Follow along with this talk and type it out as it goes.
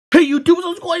YouTubers,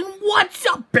 what's going on? What's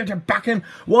up, better back in?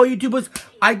 Well, YouTubers,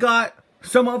 I got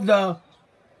some of the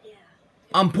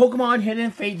Pokemon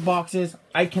Hidden Fate boxes.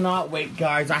 I cannot wait,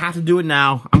 guys. I have to do it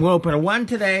now. I'm gonna open one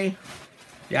today.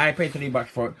 Yeah, I paid $30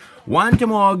 for it. One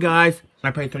tomorrow, guys.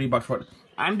 I paid $30 for it.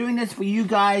 I'm doing this for you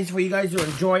guys to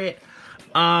enjoy it.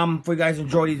 For you guys to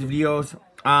enjoy these videos.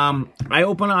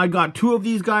 I got two of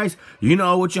these, guys. You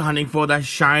know what you're hunting for, that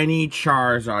shiny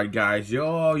Charizard, guys.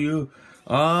 Yeah.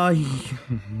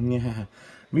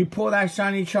 We pull that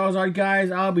shiny Charizard, guys.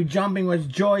 I'll be jumping with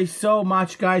joy so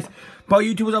much, guys. But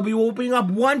YouTubers, I'll be opening up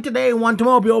one today and one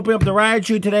tomorrow. I'll be opening up the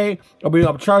Raichu today. I'll be opening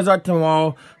up Charizard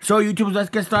tomorrow. So YouTubers, let's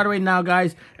get started right now,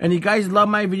 guys. And if you guys love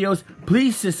my videos,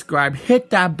 please subscribe. Hit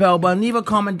that bell button. Leave a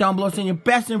comment down below saying your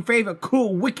best and favorite,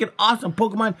 cool, wicked, awesome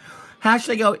Pokemon.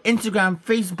 Hashtag out Instagram,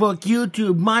 Facebook,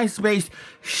 YouTube, MySpace.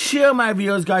 Share my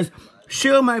videos, guys.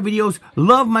 Share my videos.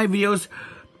 Love my videos.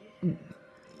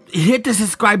 Hit the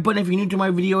subscribe button if you're new to my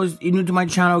videos, you're new to my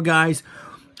channel, guys.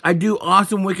 I do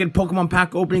awesome, wicked Pokemon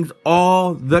pack openings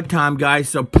all the time, guys.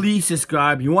 So please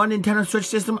subscribe. You want a Nintendo Switch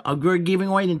system? I'll be giving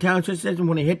away Nintendo Switch system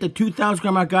when I hit the 2,000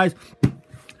 subscriber mark, guys. But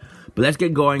let's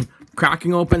get going.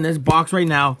 Cracking open this box right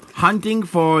now. Hunting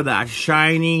for that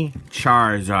shiny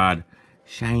Charizard.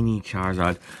 Shiny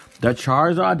Charizard. The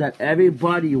Charizard that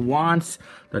everybody wants.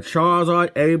 The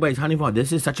Charizard everybody's hunting for.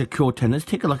 This is such a cool tin. Let's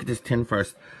take a look at this tin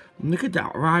first. Look at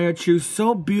that Raichu,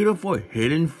 so beautiful.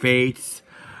 Hidden Fates.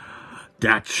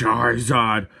 That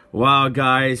Charizard. Wow,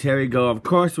 guys, here we go. Of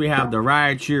course, we have the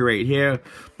Raichu right here.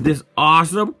 This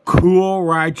awesome, cool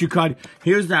Raichu card.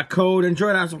 Here's that code.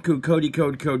 Enjoy that awesome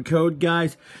code,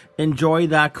 guys. Enjoy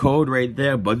that code right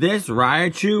there. But this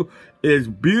Raichu is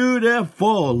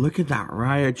beautiful. Look at that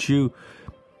Raichu.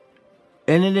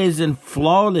 And it is in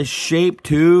flawless shape,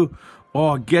 too.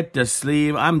 Oh, get the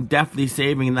sleeve. I'm definitely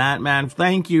saving that, man.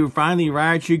 Thank you. Finally,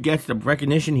 Raichu gets the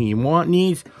recognition he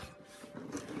needs.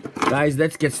 Guys,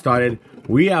 let's get started.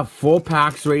 We have 4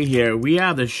 packs right here. We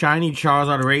have the shiny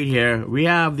Charizard right here. We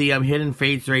have the Hidden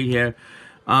Fates right here.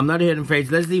 Not the Hidden Fates.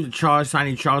 Let's leave the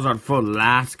shiny Charizard for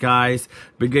last, guys.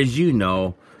 Because you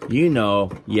know,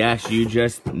 yes, you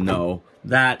just know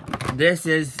that this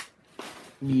is,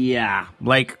 yeah,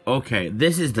 like, okay,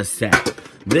 this is the set.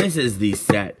 This is the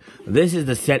set. This is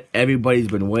the set everybody's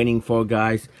been waiting for,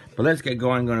 guys. But let's get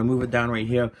going. I'm going to move it down right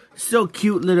here. So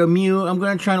cute little Mew. I'm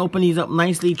going to try and open these up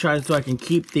nicely. So I can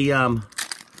keep the,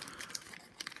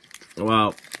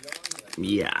 well,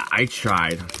 yeah, I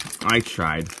tried.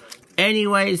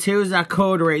 Anyways, here's that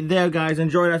code right there, guys.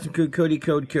 Enjoy that some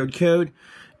code.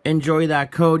 Enjoy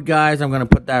that code, guys. I'm going to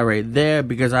put that right there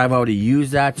because I've already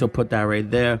used that. So put that right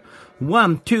there.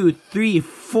 1, 2, 3,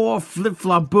 4,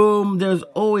 flip-flop, boom. There's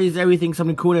always everything,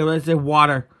 something cool there. Let's say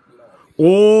water.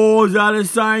 Oh, is that a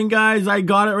sign, guys? I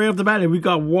got it right off the bat. We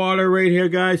got water right here,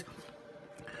 guys.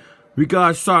 We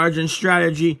got Sergeant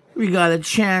Strategy. We got a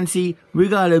Chansey. We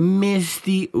got a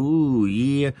Misty. Ooh,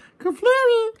 yeah.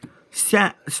 Clefairy.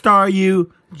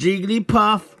 Staryu.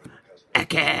 Jigglypuff.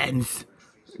 Ekans.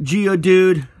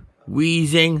 Geodude.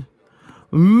 Weezing.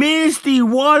 Misty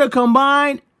Water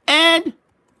combined. And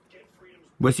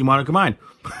Wishy Water combined.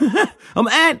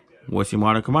 And Wishy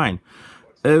Water combined.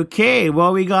 Okay,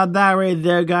 well, we got that right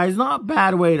there, guys. Not a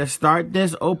bad way to start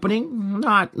this opening.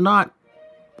 Not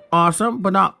awesome,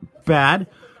 but not bad.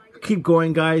 Keep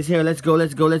going, guys. Here, let's go.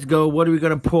 What are we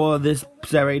gonna pull this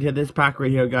set right here? This pack right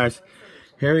here, guys.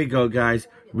 Here we go, guys.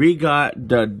 We got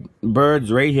the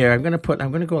birds right here. I'm gonna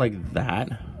go like that.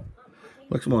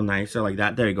 Looks more nicer like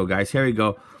that. There you go, guys. Here we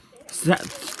go.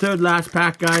 Third last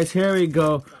pack, guys. Here we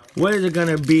go. What is it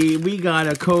gonna be? We got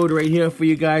a code right here for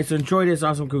you guys. So enjoy this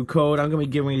awesome cool code. I'm gonna be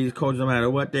giving you these codes no matter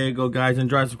what. There you go, guys.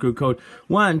 Enjoy some cool code.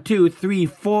 1, 2, 3,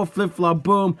 4, flip flop,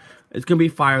 boom. It's gonna be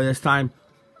fire this time.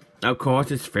 Of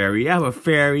course, it's fairy. I have a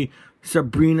fairy.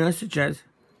 Sabrina, such as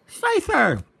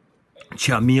Scyther,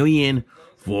 Charmeleon,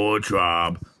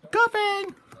 Voltorb,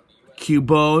 Guffin,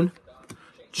 Cubone,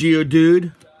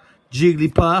 Geodude,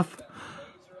 Jigglypuff.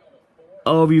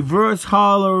 A reverse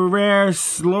holo rare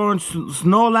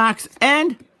Snorlax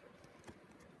and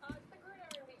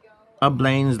a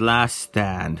Blaine's Last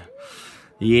Stand.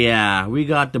 Yeah, we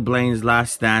got the Blaine's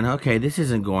Last Stand. Okay, this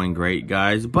isn't going great,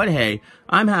 guys, but hey,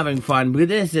 I'm having fun. But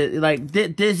this is like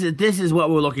this is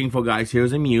what we're looking for, guys.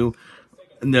 Here's a Mew,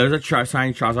 and there's a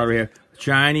shiny Charizard right here.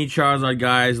 Shiny Charizard,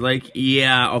 guys. Like,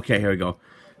 yeah. Okay, here we go.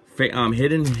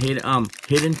 Hidden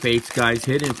Fates, guys.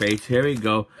 Hidden Fates. Here we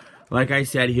go. Like I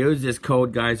said, here's this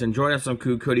code, guys. Enjoy that some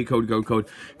cool code.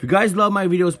 If you guys love my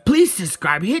videos, please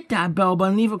subscribe. Hit that bell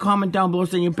button. Leave a comment down below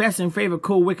saying your best and favorite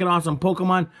cool, wicked, awesome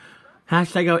Pokemon.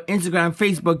 Hashtag out Instagram,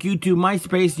 Facebook, YouTube,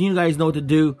 MySpace. You guys know what to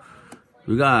do.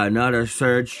 We got another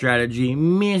Surge strategy.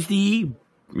 Misty.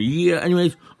 Yeah,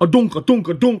 anyways. A dunk, a dunk,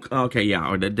 a dunk. Okay, yeah,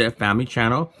 or the family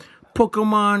channel.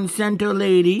 Pokemon Center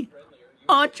Lady.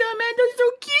 Oh, Charmander's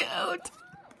so cute.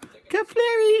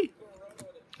 Clefairy.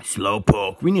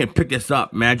 Slowpoke. We need to pick this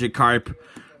up. Magikarp.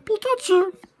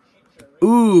 Pitatsu.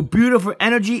 Ooh, beautiful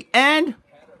energy and...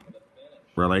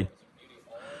 Really?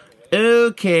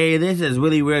 Okay, this is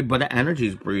really weird, but the energy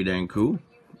is pretty dang cool.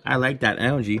 I like that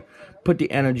energy. Put the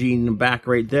energy in the back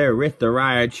right there with the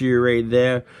Raichu right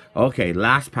there. Okay,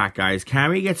 last pack, guys. Can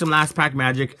we get some last pack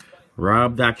magic?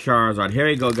 Rub that Charizard. Here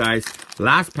we go, guys.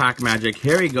 Last pack magic.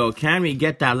 Here we go. Can we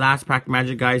get that last pack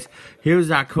magic, guys? Here's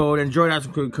that code. Enjoy that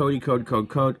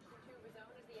code.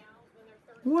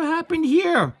 What happened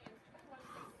here?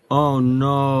 Oh,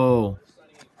 no.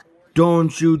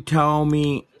 Don't you tell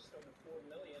me.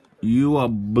 You are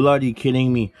bloody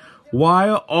kidding me. Why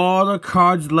are all the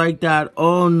cards like that?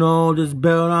 Oh no, this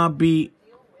better not be.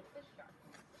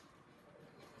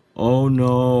 Oh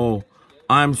no.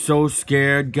 I'm so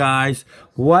scared, guys.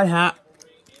 What happened?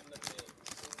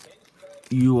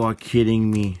 You are kidding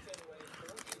me.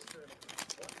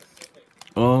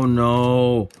 Oh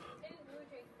no.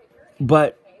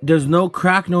 But there's no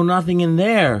crack, no nothing in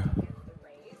there.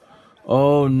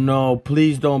 Oh no,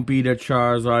 please don't be the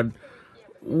Charizard.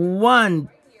 1,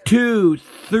 2,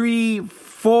 3,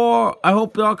 4. I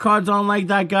hope our cards aren't like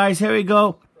that, guys. Here we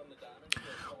go.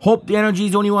 Hope the energy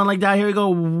is the only one like that. Here we go.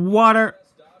 Water.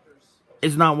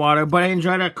 It's not water, but I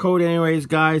enjoy that code anyways,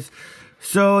 guys.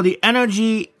 So the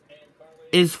energy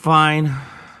is fine.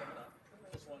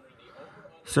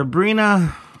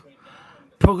 Sabrina,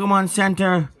 Pokemon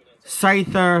Center,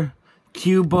 Scyther,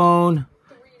 Cubone,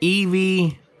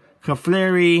 Eevee,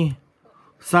 Clefairy,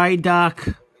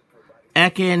 Psyduck,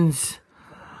 Ekans,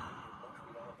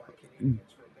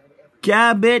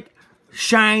 Gabite,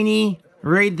 shiny,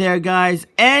 right there, guys,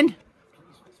 and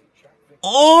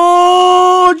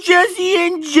oh, Jesse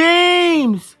and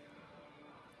James,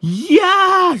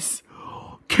 yes,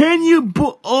 can you,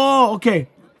 oh, okay,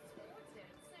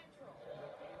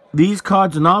 these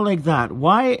cards are not like that,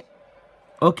 why,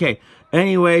 okay,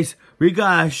 anyways, we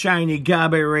got a shiny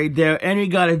Gabite right there, and we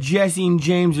got a Jesse and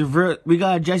James, we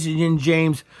got a Jesse and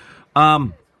James,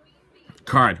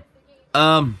 card.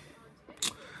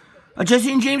 A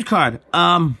Jesse and James card.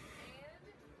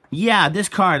 Yeah, this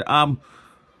card. I'm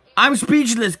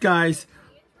speechless, guys.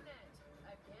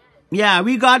 Yeah,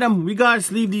 we got them. We gotta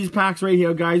sleeve these packs right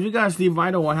here, guys. We gotta sleeve. I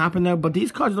don't know what happened there, but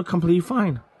these cards look completely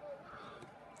fine.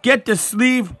 Get the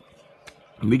sleeve.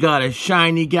 We got a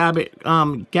shiny Gabite,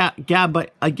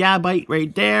 a Gabite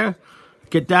right there.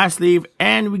 Get that sleeve,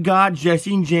 and we got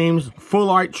Jesse and James full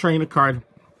art trainer card.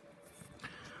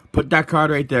 Put that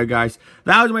card right there, guys.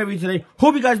 That was my video today.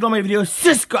 Hope you guys love my video.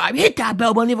 Subscribe, hit that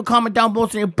bell button, leave a comment down below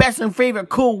saying your best and favorite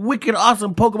cool, wicked,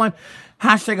 awesome Pokemon.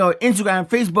 Hashtag our Instagram,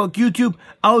 Facebook, YouTube.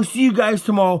 I will see you guys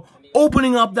tomorrow.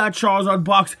 Opening up that Charizard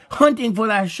box, hunting for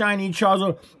that shiny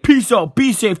Charizard. Peace out,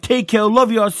 be safe, take care,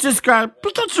 love you all. Subscribe,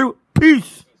 Pikachu,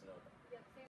 peace.